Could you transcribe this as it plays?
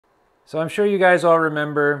So I'm sure you guys all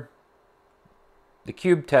remember the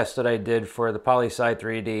cube test that I did for the PolySci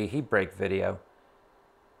 3D heat break video.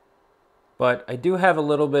 But I do have a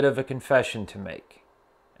little bit of a confession to make.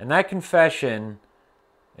 And that confession,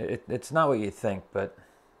 it's not what you think, but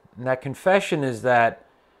that confession is that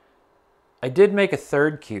I did make a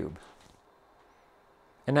third cube.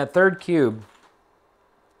 And that third cube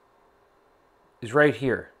is right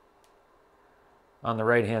here on the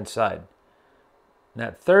right-hand side. And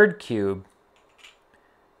that third cube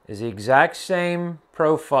is the exact same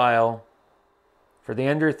profile for the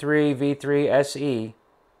Ender 3 V3 SE,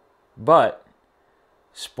 but,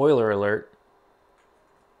 spoiler alert,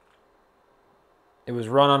 it was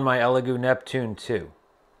run on my Elegoo Neptune 2.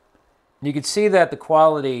 You can see that the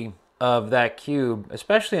quality of that cube,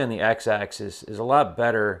 especially on the x-axis, is a lot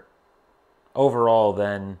better overall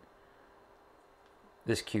than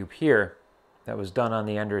this cube here that was done on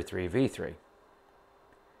the Ender 3 V3.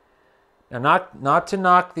 Now, not to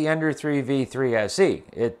knock the Ender 3 V3 SE.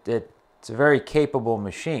 It's a very capable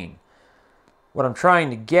machine. What I'm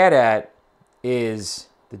trying to get at is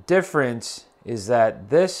the difference is that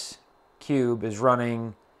this cube is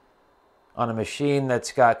running on a machine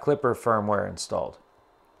that's got Klipper firmware installed.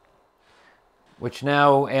 Which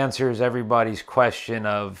now answers everybody's question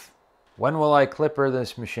of, when will I Klipper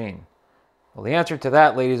this machine? Well, the answer to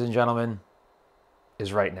that, ladies and gentlemen,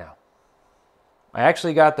 is right now. I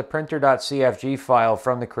actually got the printer.cfg file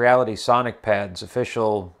from the Creality Sonic Pad's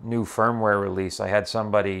official new firmware release. I had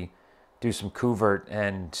somebody do some covert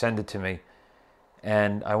and send it to me.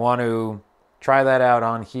 And I want to try that out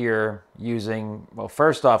on here using, well,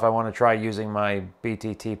 first off, I want to try using my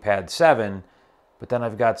BTT Pad7, but then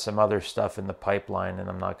I've got some other stuff in the pipeline, and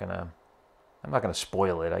I'm not gonna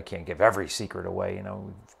spoil it. I can't give every secret away, you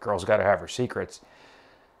know. Girl's got to have her secrets.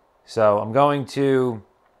 So I'm going to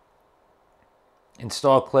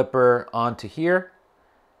install Klipper onto here,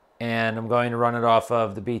 and I'm going to run it off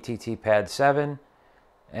of the BTT Pad7,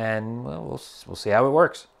 and well, we'll see how it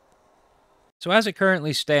works. So as it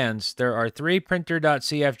currently stands, there are 3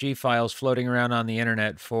 printer.cfg files floating around on the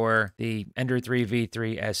internet for the Ender 3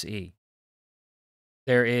 V3 SE.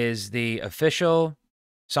 There is the official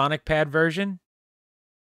Sonic Pad version.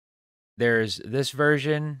 There's this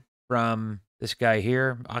version from this guy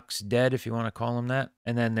here, Oxdead, if you want to call him that.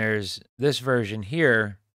 And then there's this version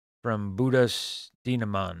here from Buddhas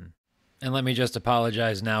Dinaman. And let me just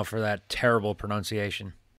apologize now for that terrible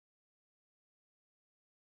pronunciation.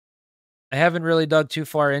 I haven't really dug too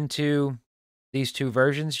far into these two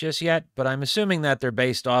versions just yet, but I'm assuming that they're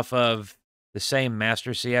based off of the same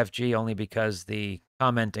master CFG, only because the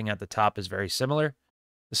commenting at the top is very similar.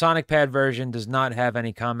 The Sonic Pad version does not have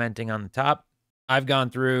any commenting on the top. I've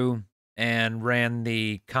gone through and ran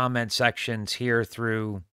the comment sections here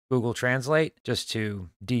through Google Translate just to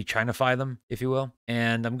de-Chinify them, if you will.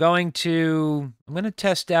 And I'm going to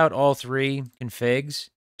test out all 3 configs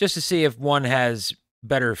just to see if one has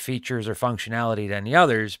better features or functionality than the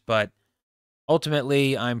others, but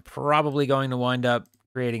ultimately I'm probably going to wind up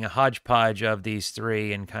creating a hodgepodge of these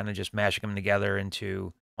 3 and kind of just mashing them together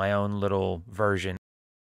into my own little version.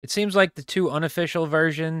 It seems like the 2 unofficial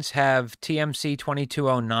versions have TMC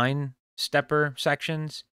 2209 stepper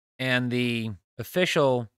sections, and the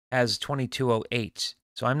official has 2208s.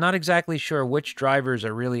 So I'm not exactly sure which drivers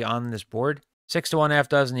are really on this board. 6 to 1 half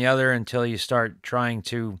dozen the other until you start trying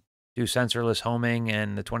to do sensorless homing,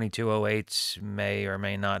 and the 2208s may or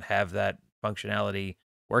may not have that functionality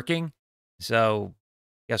working. So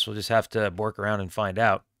I guess we'll just have to work around and find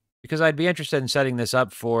out. Because I'd be interested in setting this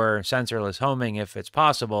up for sensorless homing if it's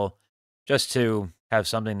possible, just to have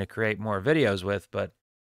something to create more videos with. But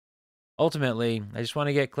ultimately, I just want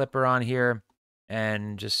to get Klipper on here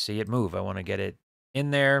and just see it move. I want to get it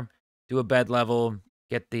in there, do a bed level,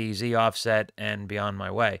 get the Z offset, and be on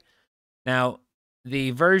my way. Now,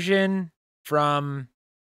 the version from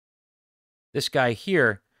this guy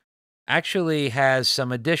here actually has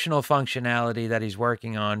some additional functionality that he's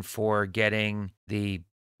working on for getting the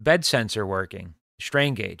bed sensor working,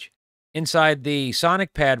 strain gauge. Inside the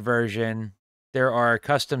Sonic Pad version, there are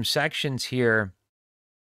custom sections here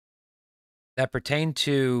that pertain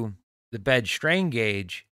to the bed strain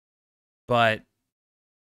gauge, but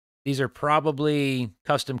these are probably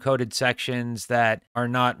custom-coded sections that are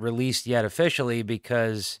not released yet officially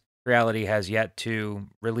because Creality has yet to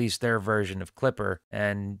release their version of Klipper.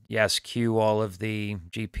 And yes, cue all of the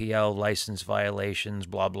GPL license violations,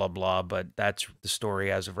 blah, blah, blah, but that's the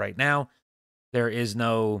story as of right now. There is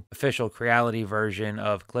no official Creality version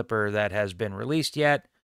of Klipper that has been released yet.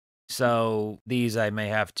 So these I may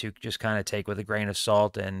have to just kind of take with a grain of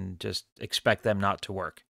salt and just expect them not to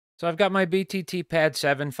work. So I've got my BTT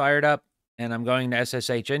Pad7 fired up, and I'm going to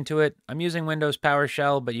SSH into it. I'm using Windows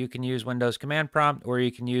PowerShell, but you can use Windows Command Prompt, or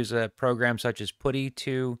you can use a program such as Putty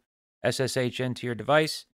to SSH into your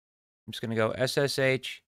device. I'm just going to go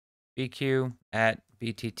SSH BQ at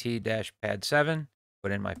BTT-Pad7,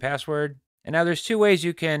 put in my password. And now there's two ways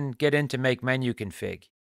you can get into make menu config.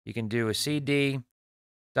 You can do a cd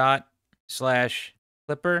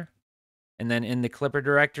 /Klipper, and then in the Klipper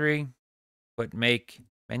directory, put make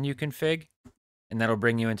menu config, and that'll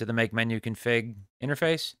bring you into the make menu config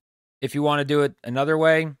interface. If you want to do it another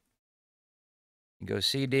way, you go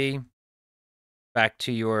cd back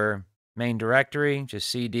to your main directory, just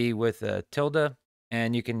cd with a tilde,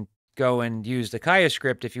 and you can go and use the Kaya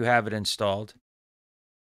script if you have it installed.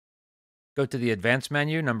 Go to the advanced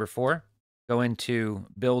menu, number 4, go into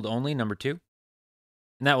build only, number 2, and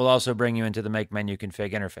that will also bring you into the make menu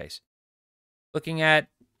config interface. Looking at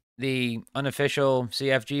the unofficial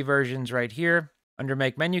CFG versions right here, under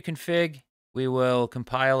make menu config, we will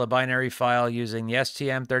compile a binary file using the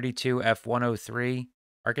STM32F103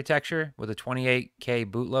 architecture with a 28K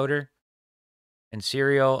bootloader and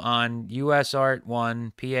serial on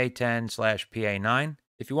USART1 PA10/PA9.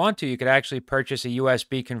 If you want to, you could actually purchase a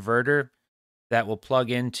USB converter that will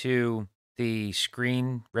plug into the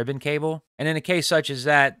screen ribbon cable. And in a case such as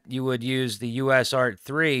that, you would use the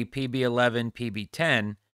USART3 PB11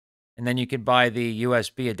 PB10, and then you could buy the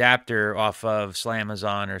USB adapter off of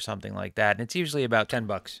Slamazon or something like that. And it's usually about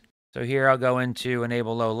 $10. So here I'll go into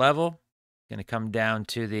enable low level. Going to come down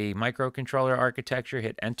to the microcontroller architecture,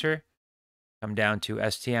 hit enter. Come down to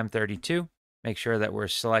STM32. Make sure that we're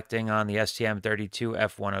selecting on the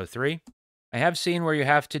STM32F103. I have seen where you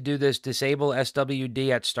have to do this disable SWD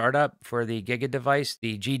at startup for the Giga device,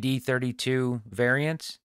 the GD32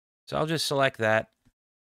 variants. So I'll just select that.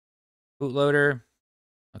 Bootloader.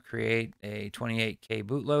 I'll create a 28K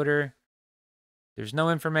bootloader. There's no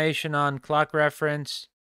information on clock reference.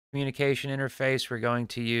 Communication interface, we're going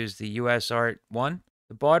to use the USART1.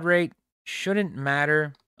 The baud rate shouldn't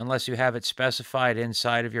matter unless you have it specified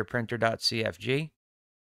inside of your printer.cfg.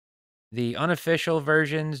 The unofficial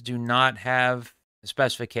versions do not have a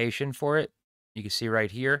specification for it. You can see right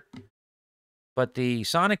here. But the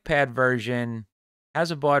Sonic Pad version has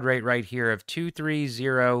a baud rate right here of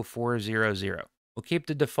 230400. We'll keep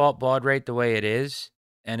the default baud rate the way it is.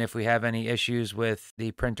 And if we have any issues with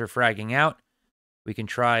the printer fragging out, we can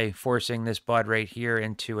try forcing this baud rate here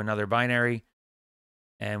into another binary.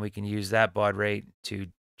 And we can use that baud rate to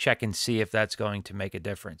check and see if that's going to make a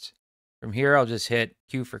difference. From here, I'll just hit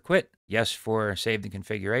Q for quit, yes for save the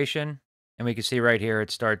configuration, and we can see right here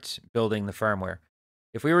it starts building the firmware.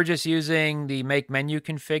 If we were just using the make menu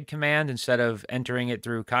config command instead of entering it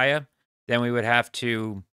through Kaya, then we would have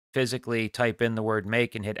to physically type in the word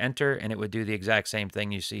make and hit enter, and it would do the exact same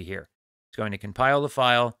thing you see here. It's going to compile the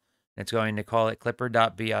file, and it's going to call it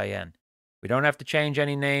clipper.bin. We don't have to change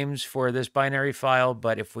any names for this binary file,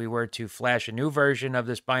 but if we were to flash a new version of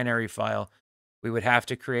this binary file, we would have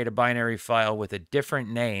to create a binary file with a different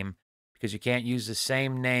name because you can't use the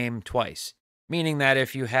same name twice. Meaning that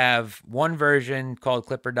if you have one version called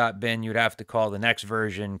clipper.bin, you'd have to call the next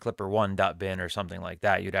version clipper1.bin or something like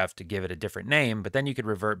that. You'd have to give it a different name, but then you could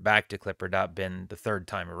revert back to clipper.bin the third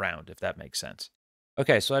time around, if that makes sense.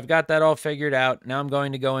 Okay, so I've got that all figured out. Now I'm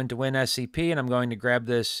going to go into WinSCP and I'm going to grab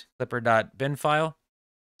this clipper.bin file.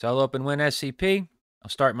 So I'll open WinSCP. I'll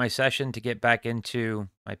start my session to get back into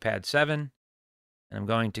my Pad 7. And I'm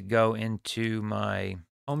going to go into my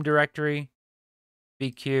home directory,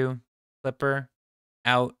 BQ, Klipper,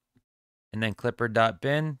 out, and then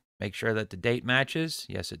clipper.bin. Make sure that the date matches.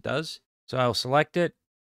 Yes, it does. So I'll select it,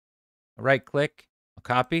 right click, I'll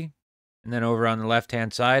copy, and then over on the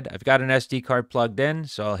left-hand side, I've got an SD card plugged in,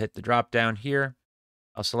 so I'll hit the drop down here.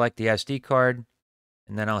 I'll select the SD card,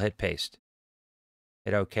 and then I'll hit paste.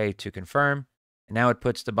 Hit OK to confirm, and now it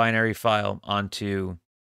puts the binary file onto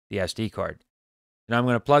the SD card. Now I'm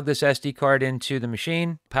going to plug this SD card into the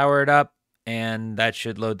machine, power it up, and that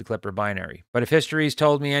should load the Klipper binary. But if history's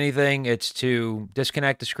told me anything, it's to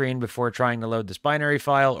disconnect the screen before trying to load this binary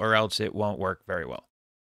file, or else it won't work very well.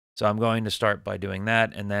 So I'm going to start by doing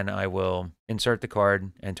that, and then I will insert the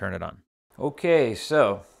card and turn it on. Okay,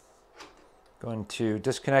 so going to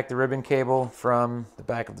disconnect the ribbon cable from the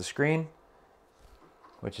back of the screen,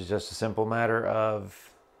 which is just a simple matter of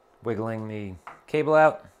wiggling the cable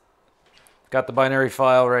out. Got the binary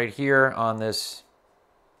file right here on this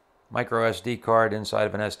micro SD card inside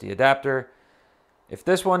of an SD adapter. If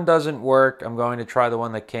this one doesn't work, I'm going to try the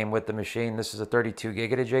one that came with the machine. This is a 32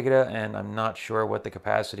 gigabit, and I'm not sure what the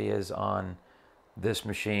capacity is on this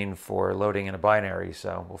machine for loading in a binary,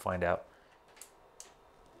 so we'll find out.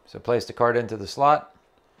 So place the card into the slot.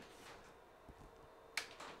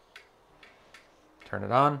 Turn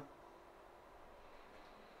it on.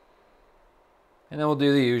 And then we'll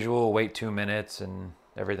do the usual, wait 2 minutes and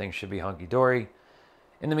everything should be hunky-dory.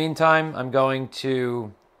 In the meantime, I'm going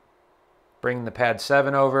to bring the Pad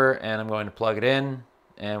 7 over and I'm going to plug it in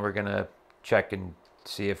and we're going to check and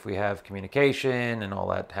see if we have communication and all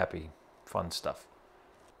that happy, fun stuff.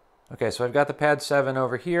 Okay, so I've got the Pad 7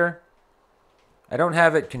 over here. I don't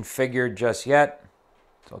have it configured just yet,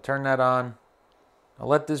 so I'll turn that on. I'll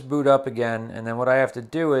let this boot up again, and then what I have to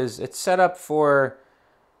do is, it's set up for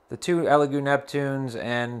the 2 Elegoo Neptunes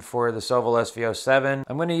and for the Sovol SV07.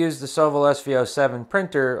 I'm going to use the Sovol SV07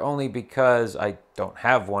 printer only because I don't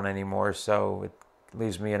have one anymore, so it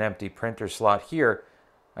leaves me an empty printer slot here.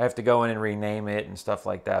 I have to go in and rename it and stuff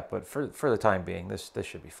like that, but for the time being, this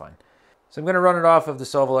should be fine. So I'm going to run it off of the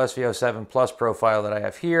Sovol SV07 Plus profile that I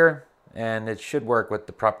have here, and it should work with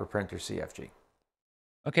the proper printer CFG.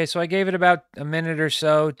 Okay, so I gave it about a minute or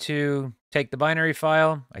so to take the binary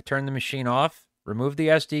file. I turned the machine off, removed the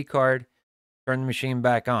SD card, turned the machine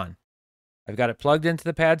back on. I've got it plugged into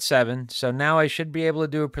the Pad 7, so now I should be able to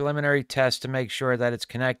do a preliminary test to make sure that it's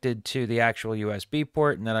connected to the actual USB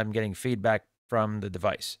port and that I'm getting feedback from the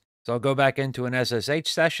device. So I'll go back into an SSH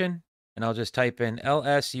session, and I'll just type in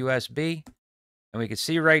LS-USB, and we can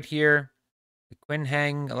see right here, the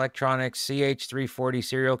Quinhang Electronics CH340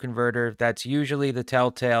 serial converter. That's usually the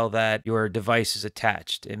telltale that your device is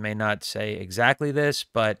attached. It may not say exactly this,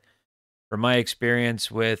 but from my experience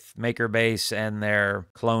with MakerBase and their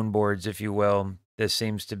clone boards, if you will, this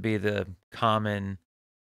seems to be the common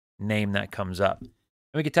name that comes up. And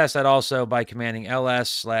we can test that also by commanding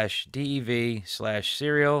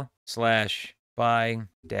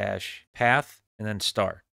ls/dev/serial/by-path and then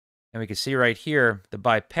star. And we can see right here, the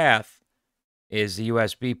by path is the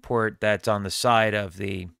USB port that's on the side of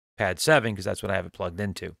the Pad 7 because that's what I have it plugged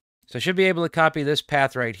into. So I should be able to copy this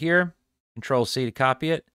path right here. Control-C to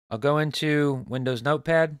copy it. I'll go into Windows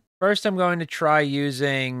Notepad. First, I'm going to try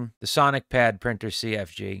using the Sonic Pad printer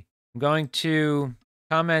CFG. I'm going to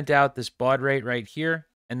comment out this baud rate right here,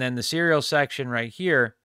 and then the serial section right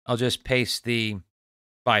here, I'll just paste the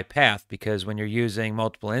by path because when you're using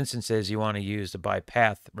multiple instances, you want to use the by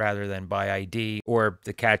path rather than by ID or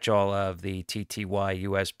the catch-all of the TTY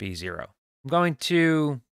USB 0. I'm going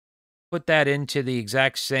to put that into the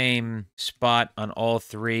exact same spot on all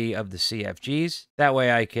 3 of the CFGs. That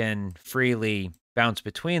way I can freely bounce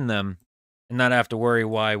between them and not have to worry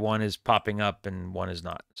why one is popping up and one is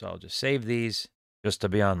not. So I'll just save these just to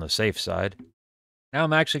be on the safe side. Now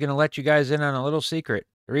I'm actually going to let you guys in on a little secret.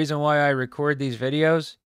 The reason why I record these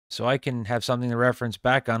videos so I can have something to reference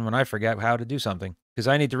back on when I forget how to do something. Because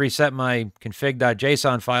I need to reset my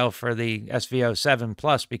config.json file for the SV07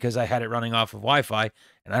 Plus because I had it running off of Wi-Fi,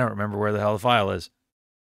 and I don't remember where the hell the file is.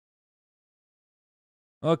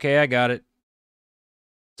 Okay, I got it.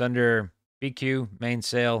 It's under BQ, main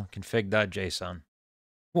sale, config.json.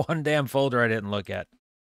 One damn folder I didn't look at.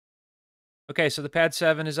 Okay, so the Pad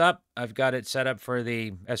 7 is up. I've got it set up for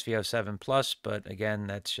the SV07 Plus, but again,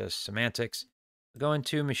 that's just semantics. I'll go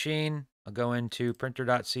into machine. I'll go into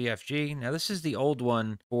printer.cfg. Now, this is the old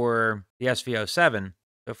one for the SV07.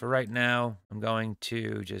 So for right now, I'm going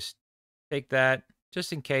to just take that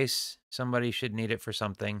just in case somebody should need it for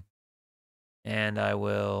something. And I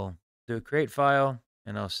will do a create file,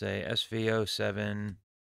 and I'll say SV07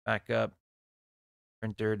 backup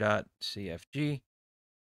printer.cfg.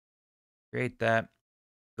 Create that.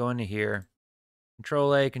 Go into here.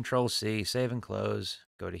 Control-A, Control-C, save and close.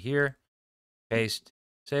 Go to here. Paste,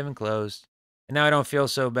 save and close. And now I don't feel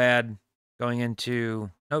so bad going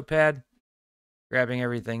into Notepad, grabbing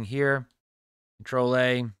everything here.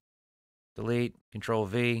 Control-A, delete,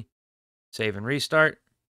 Control-V, save and restart.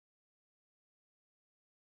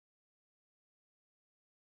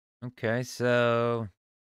 Okay, so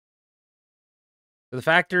the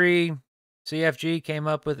factory CFG came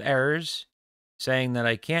up with errors saying that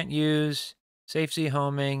I can't use SafeZ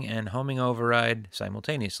homing and homing override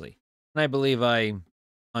simultaneously. And I believe I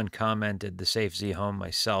uncommented the SafeZ home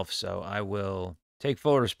myself, so I will take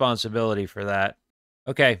full responsibility for that.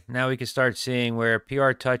 Okay, now we can start seeing where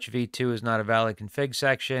PR Touch V2 is not a valid config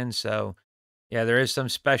section. So yeah, there is some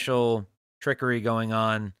special trickery going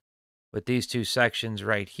on with these 2 sections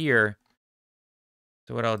right here.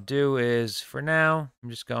 So what I'll do is, for now, I'm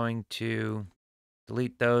just going to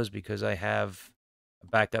delete those because I have a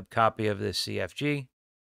backup copy of this CFG.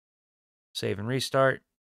 Save and restart.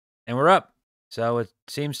 And we're up. So it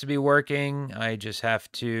seems to be working. I just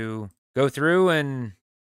have to go through and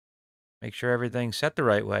make sure everything's set the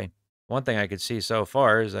right way. One thing I could see so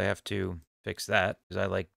far is I have to fix that because I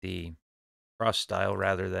like the cross style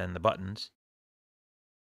rather than the buttons.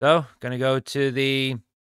 So, gonna go to the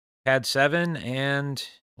Pad 7 and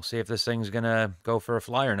we'll see if this thing's gonna go for a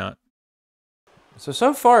fly or not.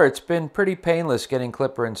 So far it's been pretty painless getting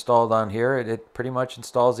Klipper installed on here. It pretty much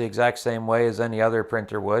installs the exact same way as any other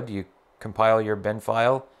printer would. You compile your bin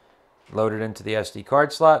file, load it into the SD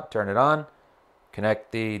card slot, turn it on,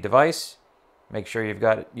 connect the device, make sure you've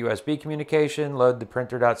got USB communication, load the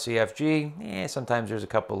printer.cfg. Sometimes there's a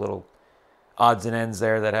couple little odds and ends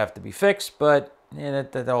there that have to be fixed, but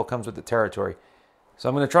that all comes with the territory. So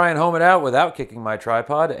I'm going to try and home it out without kicking my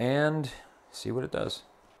tripod and see what it does.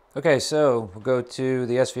 Okay, so we'll go to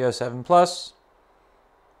the SVO7 Plus.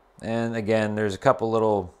 And again, there's a couple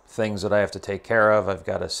little things that I have to take care of. I've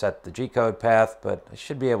got to set the G-code path, but I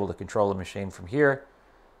should be able to control the machine from here.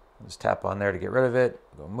 I'll just tap on there to get rid of it.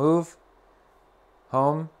 Go move,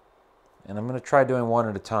 home, and I'm going to try doing one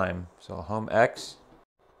at a time. So home X.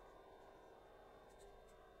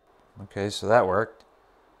 Okay, so that worked.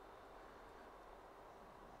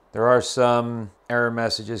 There are some error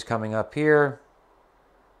messages coming up here.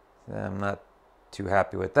 I'm not too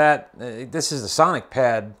happy with that. This is the Sonic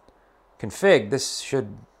Pad config. This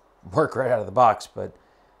should work right out of the box, but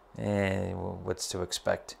what's to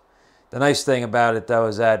expect? The nice thing about it, though,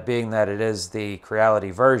 is that being that it is the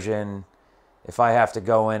Creality version, if I have to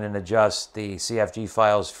go in and adjust the CFG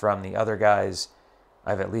files from the other guys,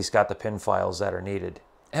 I've at least got the pin files that are needed.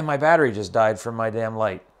 And my battery just died from my damn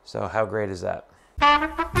light. So how great is that?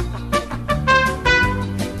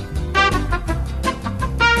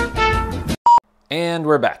 And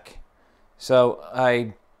we're back. So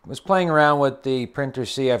I was playing around with the printer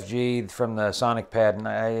CFG from the Sonic Pad and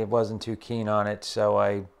I wasn't too keen on it, so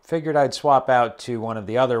I figured I'd swap out to one of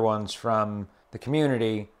the other ones from the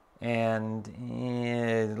community,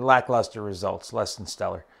 and lackluster results, less than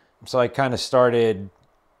stellar. So I kind of started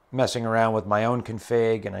messing around with my own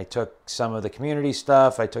config, and I took some of the community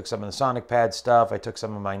stuff, I took some of the Sonic Pad stuff, I took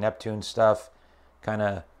some of my Neptune stuff, kind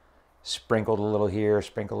of sprinkled a little here,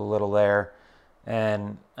 sprinkled a little there,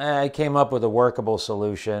 and I came up with a workable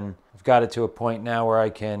solution. I've got it to a point now where I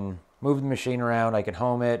can move the machine around, I can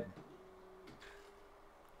home it.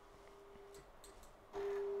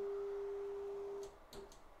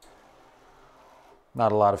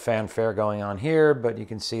 Not a lot of fanfare going on here, but you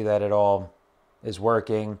can see that it all is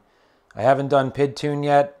working. I haven't done PID tune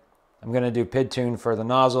yet. I'm going to do PID tune for the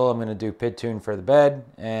nozzle. I'm going to do PID tune for the bed,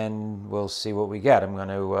 and we'll see what we get. I'm going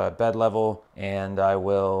to bed level, and I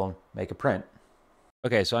will make a print.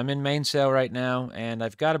 Okay, so I'm in main sale right now, and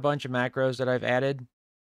I've got a bunch of macros that I've added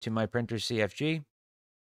to my printer CFG.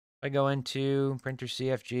 I go into printer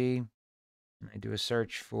CFG, and I do a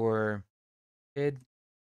search for PID.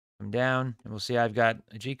 Come down, and we'll see I've got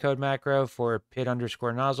a G-code macro for PID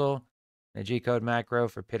underscore nozzle, and a G-code macro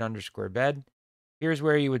for PID underscore bed. Here's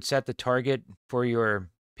where you would set the target for your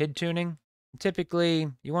PID tuning.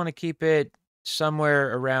 Typically, you want to keep it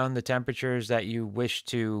somewhere around the temperatures that you wish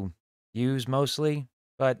to use mostly,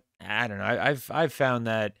 but I don't know. I've found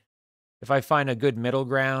that if I find a good middle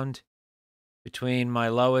ground between my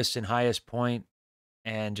lowest and highest point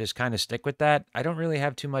and just kind of stick with that, I don't really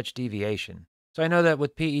have too much deviation. So I know that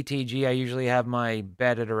with PETG, I usually have my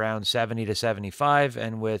bed at around 70 to 75,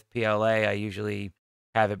 and with PLA, I usually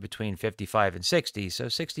have it between 55 and 60. So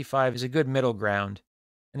 65 is a good middle ground.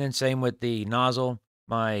 And then same with the nozzle.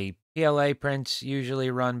 My PLA prints usually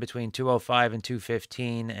run between 205 and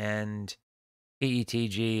 215, and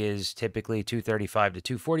PETG is typically 235 to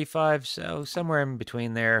 245. So somewhere in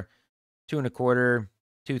between there, 2.25,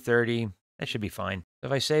 230, that should be fine. So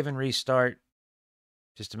if I save and restart,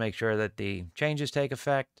 just to make sure that the changes take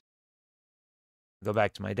effect, go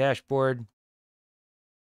back to my dashboard,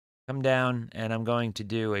 come down, and I'm going to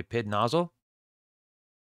do a PID nozzle.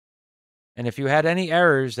 And if you had any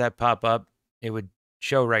errors that pop up, it would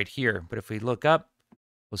show right here. But if we look up,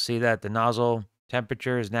 we'll see that the nozzle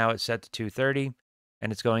temperature is now set to 230,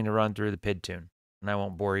 and it's going to run through the PID tune. And I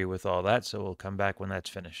won't bore you with all that, so we'll come back when that's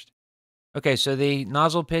finished. Okay, so the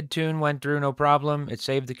nozzle PID tune went through no problem. It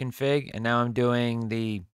saved the config, and now I'm doing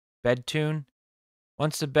the bed tune.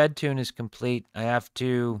 Once the bed tune is complete, I have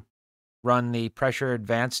to run the pressure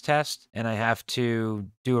advance test, and I have to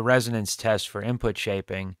do a resonance test for input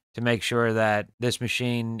shaping to make sure that this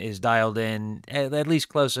machine is dialed in at least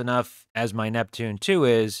close enough as my Neptune 2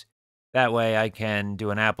 is. That way I can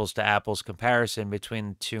do an apples to apples comparison between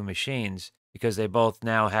the two machines, because they both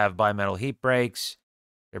now have bimetal heat breaks.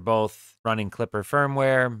 They're both running Klipper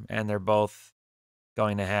firmware, and they're both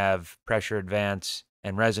going to have pressure advance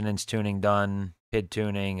and resonance tuning done, PID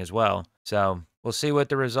tuning as well. So we'll see what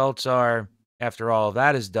the results are after all of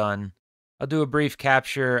that is done. I'll do a brief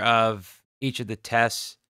capture of each of the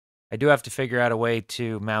tests. I do have to figure out a way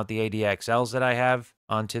to mount the ADXLs that I have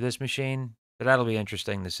onto this machine, so that'll be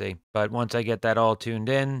interesting to see. But once I get that all tuned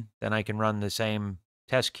in, then I can run the same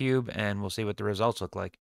test cube and we'll see what the results look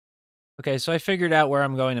like. Okay, so I figured out where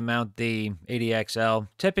I'm going to mount the ADXL.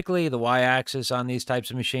 Typically, the Y-axis on these types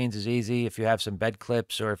of machines is easy if you have some bed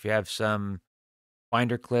clips or if you have some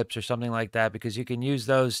binder clips or something like that, because you can use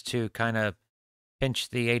those to kind of pinch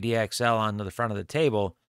the ADXL onto the front of the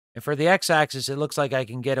table. And for the X-axis, it looks like I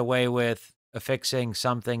can get away with affixing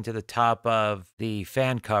something to the top of the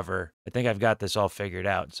fan cover. I think I've got this all figured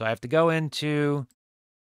out. So I have to go into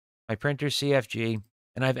my printer CFG,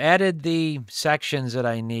 and I've added the sections that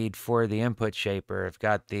I need for the input shaper. I've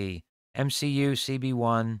got the MCU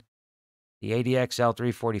CB1, the ADXL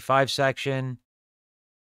 345 section.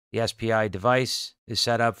 The SPI device is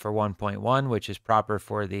set up for 1.1, which is proper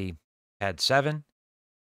for the Pad7.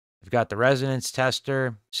 I've got the resonance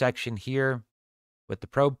tester section here with the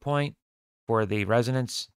probe point for the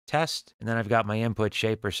resonance test. And then I've got my input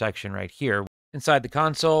shaper section right here. Inside the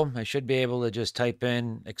console, I should be able to just type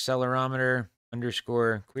in accelerometer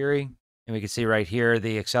underscore query. And we can see right here,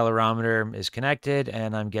 the accelerometer is connected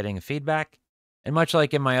and I'm getting a feedback. And much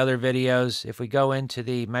like in my other videos, if we go into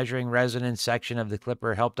the measuring resonance section of the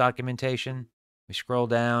Klipper help documentation, we scroll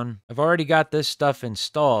down. I've already got this stuff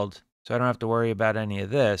installed, so I don't have to worry about any of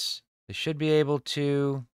this. I should be able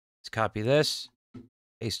to, let's copy this,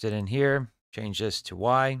 paste it in here, change this to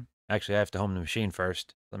Y. Actually, I have to home the machine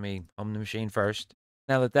first. Let me home the machine first.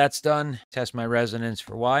 Now that that's done, test my resonance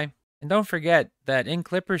for Y. And don't forget that in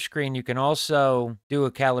Klipper screen, you can also do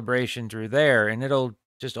a calibration through there, and it'll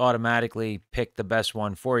just automatically pick the best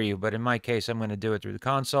one for you. But in my case, I'm going to do it through the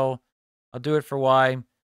console. I'll do it for Y.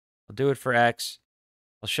 I'll do it for X.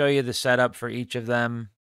 I'll show you the setup for each of them,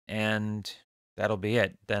 and that'll be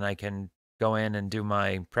it. Then I can go in and do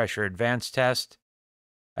my pressure advance test.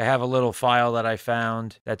 I have a little file that I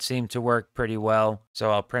found that seemed to work pretty well,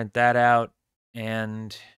 so I'll print that out,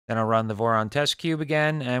 and then I'll run the Voron test cube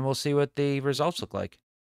again, and we'll see what the results look like.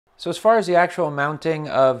 So as far as the actual mounting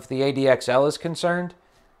of the ADXL is concerned,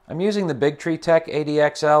 I'm using the Big Tree Tech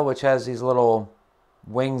ADXL, which has these little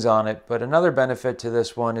wings on it, but another benefit to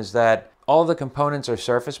this one is that all the components are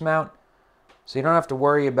surface mount, so you don't have to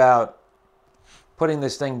worry about putting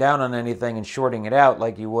this thing down on anything and shorting it out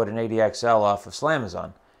like you would an ADXL off of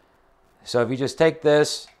Slamazon. So if you just take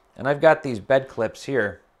this, and I've got these bed clips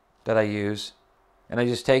here that I use, and I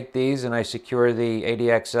just take these and I secure the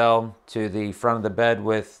ADXL to the front of the bed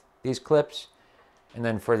with these clips, and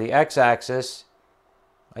then for the X-axis,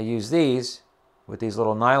 I use these with these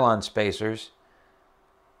little nylon spacers,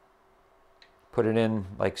 put it in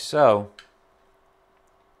like so,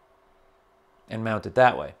 and mount it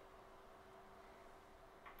that way.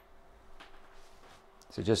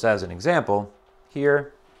 So just as an example,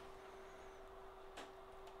 here,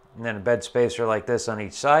 and then a bed spacer like this on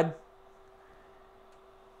each side.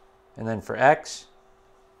 And then for X,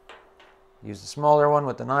 use the smaller one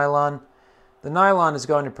with the nylon. The nylon is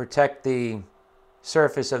going to protect the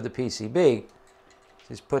surface of the PCB.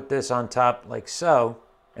 Just put this on top like so,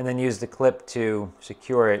 and then use the clip to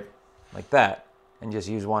secure it like that. And just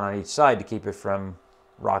use one on each side to keep it from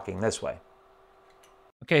rocking this way.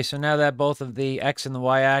 Okay, so now that both of the X and the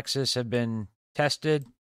Y axis have been tested,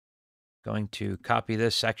 going to copy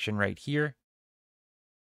this section right here,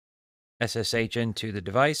 SSH into the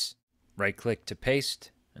device, right click to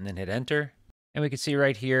paste, and then hit enter. And we can see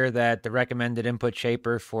right here that the recommended input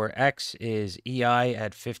shaper for X is EI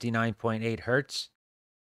at 59.8 Hertz.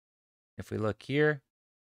 If we look here,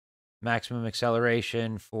 maximum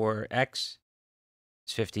acceleration for X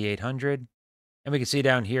is 5800. And we can see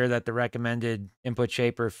down here that the recommended input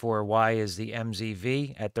shaper for Y is the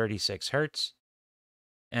MZV at 36 Hertz.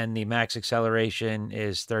 And the max acceleration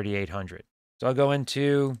is 3800. So I'll go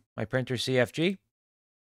into my printer CFG.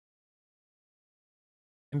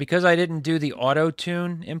 And because I didn't do the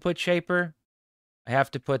auto-tune input shaper, I have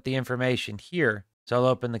to put the information here. So I'll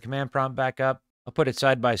open the command prompt back up. I'll put it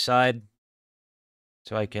side by side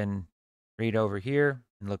so I can read over here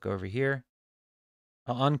and look over here.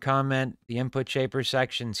 I'll uncomment the input shaper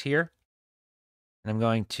sections here. And I'm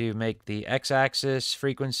going to make the X-axis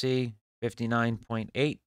frequency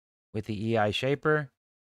 59.8 with the EI shaper.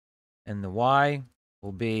 And the Y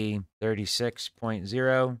will be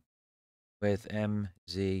 36.0 with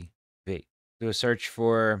MZV. Do a search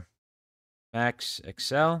for max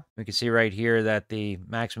accel. We can see right here that the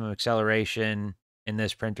maximum acceleration in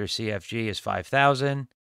this printer CFG is 5,000.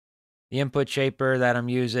 The input shaper that I'm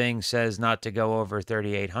using says not to go over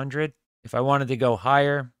 3,800. If I wanted to go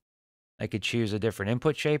higher, I could choose a different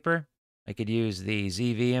input shaper. I could use the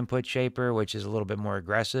ZV input shaper, which is a little bit more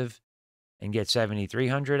aggressive, and get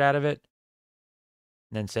 7,300 out of it.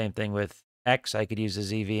 And then same thing with X. I could use the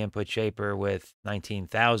ZV input shaper with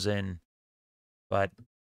 19,000, but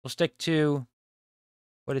we'll stick to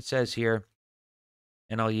what it says here,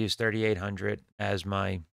 and I'll use 3,800 as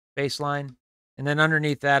my baseline. And then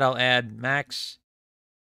underneath that, I'll add max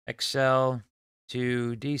XL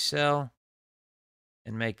to decel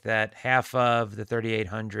and make that half of the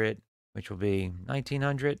 3,800, which will be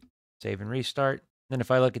 1,900. Save and restart. Then if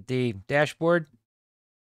I look at the dashboard,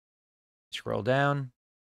 scroll down,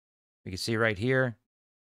 we can see right here,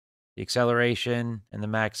 the acceleration and the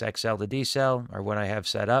max XL to decel are what I have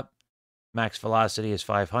set up. Max velocity is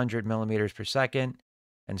 500 millimeters per second.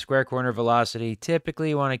 And square corner velocity, typically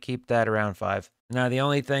you want to keep that around 5. Now the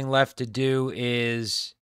only thing left to do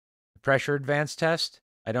is the pressure advance test.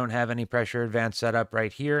 I don't have any pressure advance set up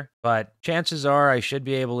right here, but chances are I should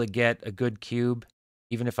be able to get a good cube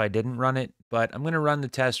even if I didn't run it. But I'm going to run the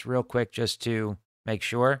test real quick just to make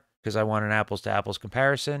sure, because I want an apples to apples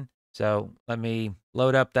comparison. So let me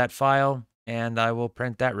load up that file and I will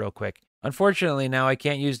print that real quick. Unfortunately, now I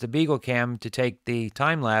can't use the Beagle Cam to take the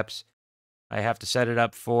time lapse. I have to set it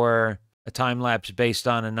up for a time lapse based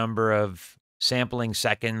on a number of sampling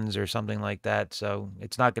seconds or something like that. So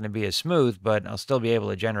it's not going to be as smooth, but I'll still be able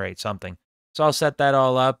to generate something. So I'll set that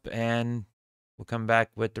all up and we'll come back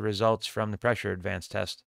with the results from the pressure advance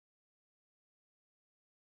test.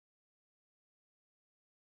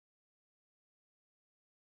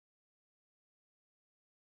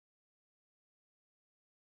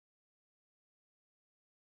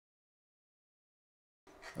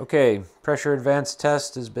 Okay, pressure advance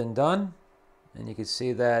test has been done, and you can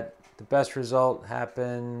see that the best result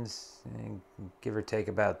happens, give or take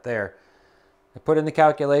about there. I put in the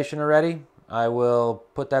calculation already. I will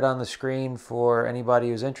put that on the screen for anybody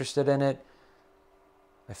who's interested in it.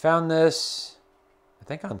 I found this, I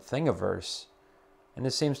think on Thingiverse, and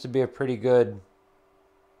this seems to be a pretty good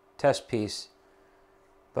test piece.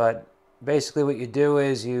 But basically what you do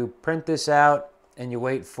is you print this out and you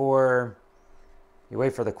wait for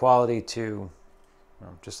the quality to,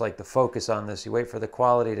 just like the focus on this, you wait for the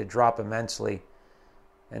quality to drop immensely.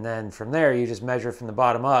 And then from there, you just measure from the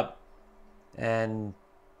bottom up and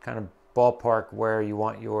kind of ballpark where you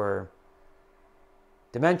want your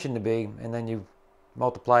dimension to be. And then you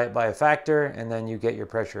multiply it by a factor, and then you get your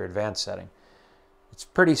pressure advance setting. It's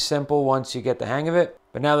pretty simple once you get the hang of it.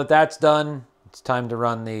 But now that that's done, it's time to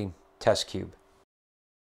run the test cube.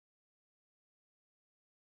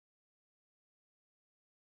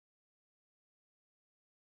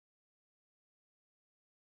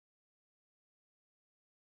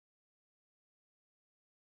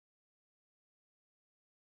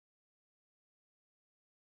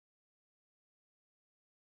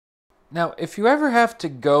 Now, if you ever have to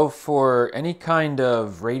go for any kind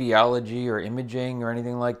of radiology or imaging or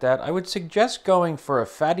anything like that, I would suggest going for a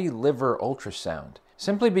fatty liver ultrasound,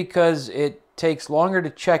 simply because it takes longer to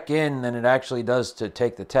check in than it actually does to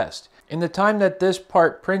take the test. In the time that this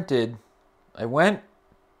part printed, I went,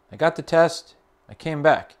 I got the test, I came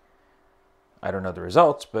back. I don't know the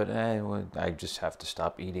results, but I just have to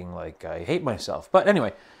stop eating like I hate myself. But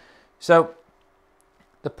anyway, so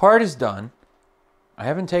the part is done. I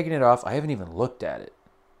haven't taken it off. I haven't even looked at it,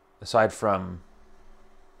 aside from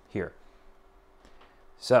here.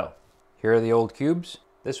 So, here are the old cubes.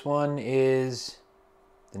 This one is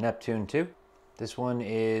the Neptune 2. This one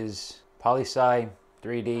is PolySci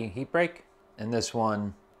 3D heat break. And this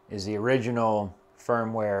one is the original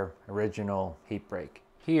firmware, original heat break.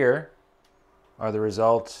 Here are the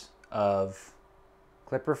results of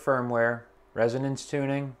Klipper firmware, resonance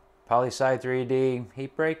tuning, PolySci 3D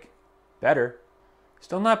heat break. Better.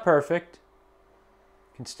 Still not perfect.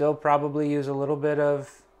 Can still probably use a little bit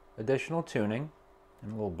of additional tuning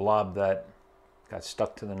and a little blob that got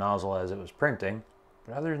stuck to the nozzle as it was printing.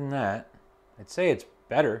 But other than that, I'd say it's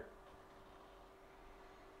better.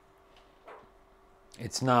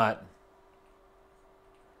 It's not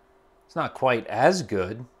quite as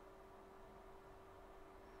good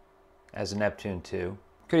as a Neptune 2.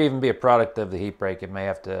 Could even be a product of the heat break. It may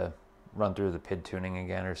have to run through the PID tuning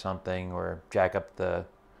again or something, or jack up the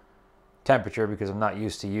temperature because I'm not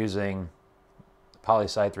used to using the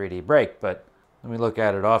PolySci 3D brake. But let me look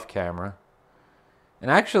at it off camera.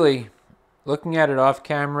 And actually, looking at it off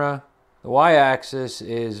camera, the y-axis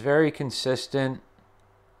is very consistent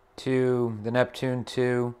to the Neptune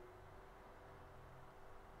 2.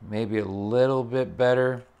 Maybe a little bit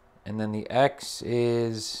better. And then the X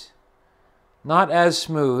is not as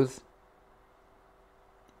smooth,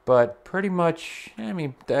 but pretty much, I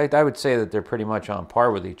mean, I would say that they're pretty much on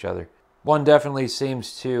par with each other. One definitely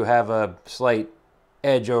seems to have a slight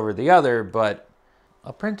edge over the other, but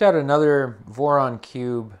I'll print out another Voron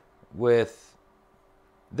cube with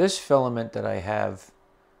this filament that I have.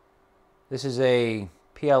 This is a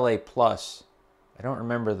PLA Plus. I don't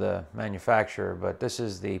remember the manufacturer, but this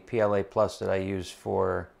is the PLA Plus that I use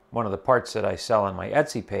for one of the parts that I sell on my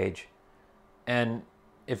Etsy page. And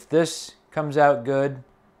if this comes out good,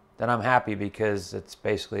 then I'm happy, because it's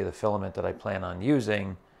basically the filament that I plan on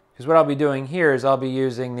using. Because what I'll be doing here is I'll be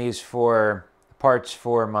using these for parts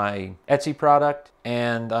for my Etsy product,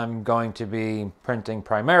 and I'm going to be printing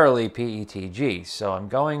primarily PETG. So I'm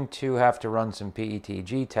going to have to run some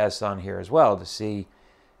PETG tests on here as well to see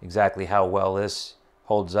exactly how well this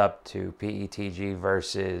holds up to PETG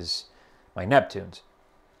versus my Neptunes.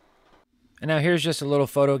 And now here's just a little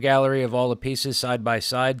photo gallery of all the pieces side by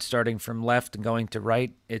side, starting from left and going to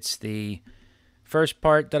right. It's the first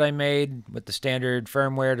part that I made with the standard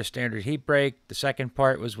firmware to standard heat break. The second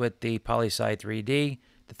part was with the PolySci 3D.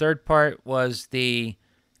 The third part was the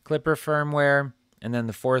Klipper firmware. And then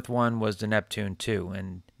the fourth one was the Neptune 2.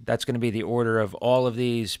 And that's going to be the order of all of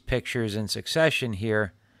these pictures in succession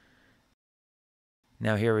here.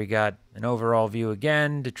 Now here we got an overall view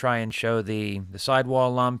again to try and show the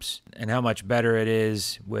sidewall lumps and how much better it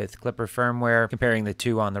is with Klipper firmware, comparing the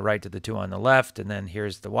two on the right to the two on the left. And then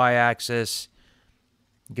here's the y-axis.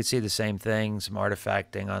 You can see the same thing, some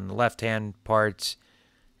artifacting on the left-hand parts,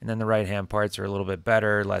 and then the right-hand parts are a little bit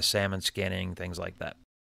better, less salmon skinning, things like that.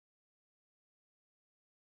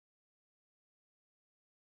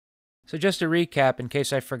 So just to recap, in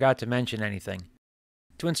case I forgot to mention anything.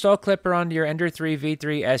 To install Klipper onto your Ender 3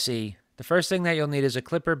 V3 SE, the first thing that you'll need is a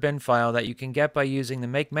Klipper bin file that you can get by using the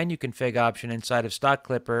Make Menu Config option inside of stock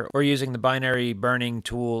Klipper, or using the binary burning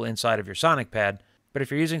tool inside of your Sonic Pad. But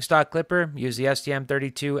if you're using stock Klipper, use the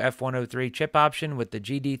STM32F103 chip option with the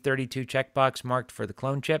GD32 checkbox marked for the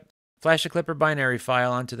clone chip. Flash the Klipper binary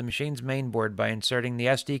file onto the machine's mainboard by inserting the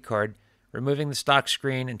SD card, removing the stock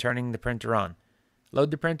screen, and turning the printer on.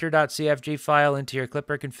 Load the printer.cfg file into your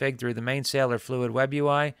Klipper config through the mainsail or Fluid Web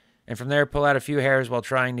UI, and from there pull out a few hairs while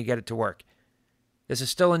trying to get it to work. This is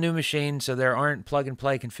still a new machine, so there aren't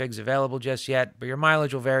plug-and-play configs available just yet, but your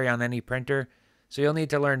mileage will vary on any printer, so you'll need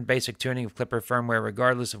to learn basic tuning of Klipper firmware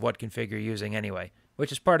regardless of what config you're using anyway,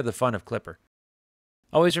 which is part of the fun of Klipper.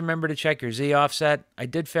 Always remember to check your Z offset. I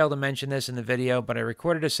did fail to mention this in the video, but I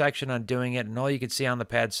recorded a section on doing it, and all you could see on the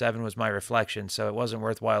Pad7 was my reflection, so it wasn't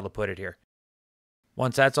worthwhile to put it here.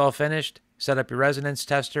 Once that's all finished, set up your resonance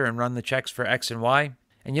tester and run the checks for X and Y.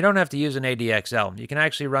 And you don't have to use an ADXL. You can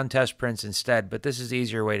actually run test prints instead, but this is the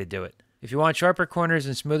easier way to do it. If you want sharper corners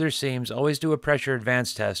and smoother seams, always do a pressure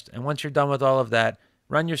advance test, and once you're done with all of that,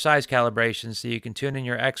 run your size calibrations so you can tune in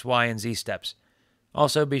your X, Y, and Z steps.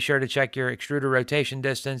 Also, be sure to check your extruder rotation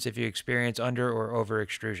distance if you experience under or over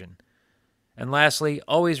extrusion. And lastly,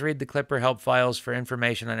 always read the Klipper help files for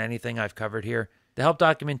information on anything I've covered here. The help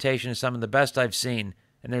documentation is some of the best I've seen,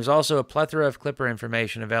 and there's also a plethora of Klipper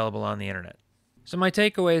information available on the internet. So my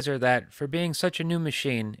takeaways are that, for being such a new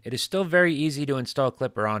machine, it is still very easy to install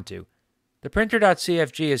Klipper onto. The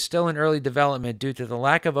printer.cfg is still in early development due to the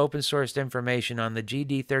lack of open-sourced information on the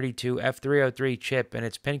GD32F303 chip and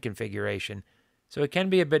its pin configuration, so it can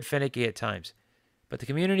be a bit finicky at times. But the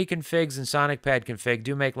community configs and Sonic Pad config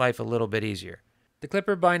do make life a little bit easier. The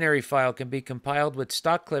Klipper binary file can be compiled with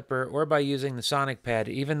stock Klipper or by using the Sonic Pad,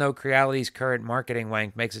 even though Creality's current marketing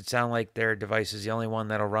wank makes it sound like their device is the only one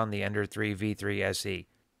that'll run the Ender 3 V3 SE.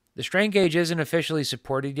 The strain gauge isn't officially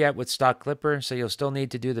supported yet with stock Klipper, so you'll still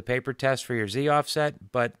need to do the paper test for your Z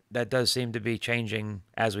offset, but that does seem to be changing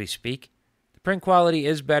as we speak. The print quality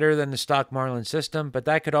is better than the stock Marlin system, but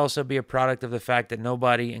that could also be a product of the fact that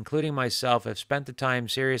nobody, including myself, have spent the time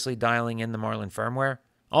seriously dialing in the Marlin firmware.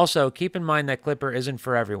 Also, keep in mind that Klipper isn't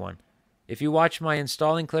for everyone. If you watched my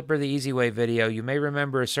Installing Klipper the Easy Way video, you may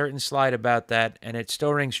remember a certain slide about that, and it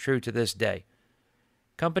still rings true to this day.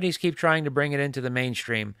 Companies keep trying to bring it into the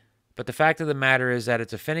mainstream, but the fact of the matter is that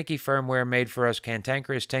it's a finicky firmware made for us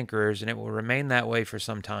cantankerous tinkerers, and it will remain that way for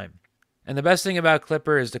some time. And the best thing about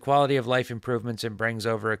Klipper is the quality of life improvements it brings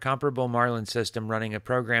over a comparable Marlin system running a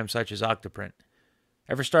program such as Octoprint.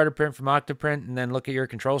 Ever start a print from Octoprint and then look at your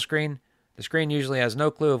control screen? The screen usually has no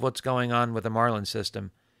clue of what's going on with the Marlin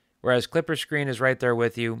system, whereas Klipper's screen is right there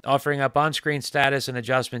with you, offering up on-screen status and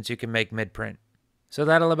adjustments you can make mid-print. So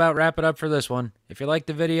that'll about wrap it up for this one. If you liked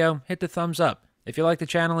the video, hit the thumbs up. If you like the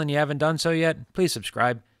channel and you haven't done so yet, please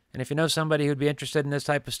subscribe. And if you know somebody who'd be interested in this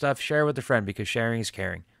type of stuff, share with a friend, because sharing is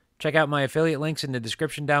caring. Check out my affiliate links in the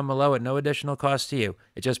description down below at no additional cost to you.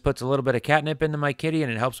 It just puts a little bit of catnip into my kitty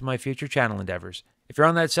and it helps my future channel endeavors.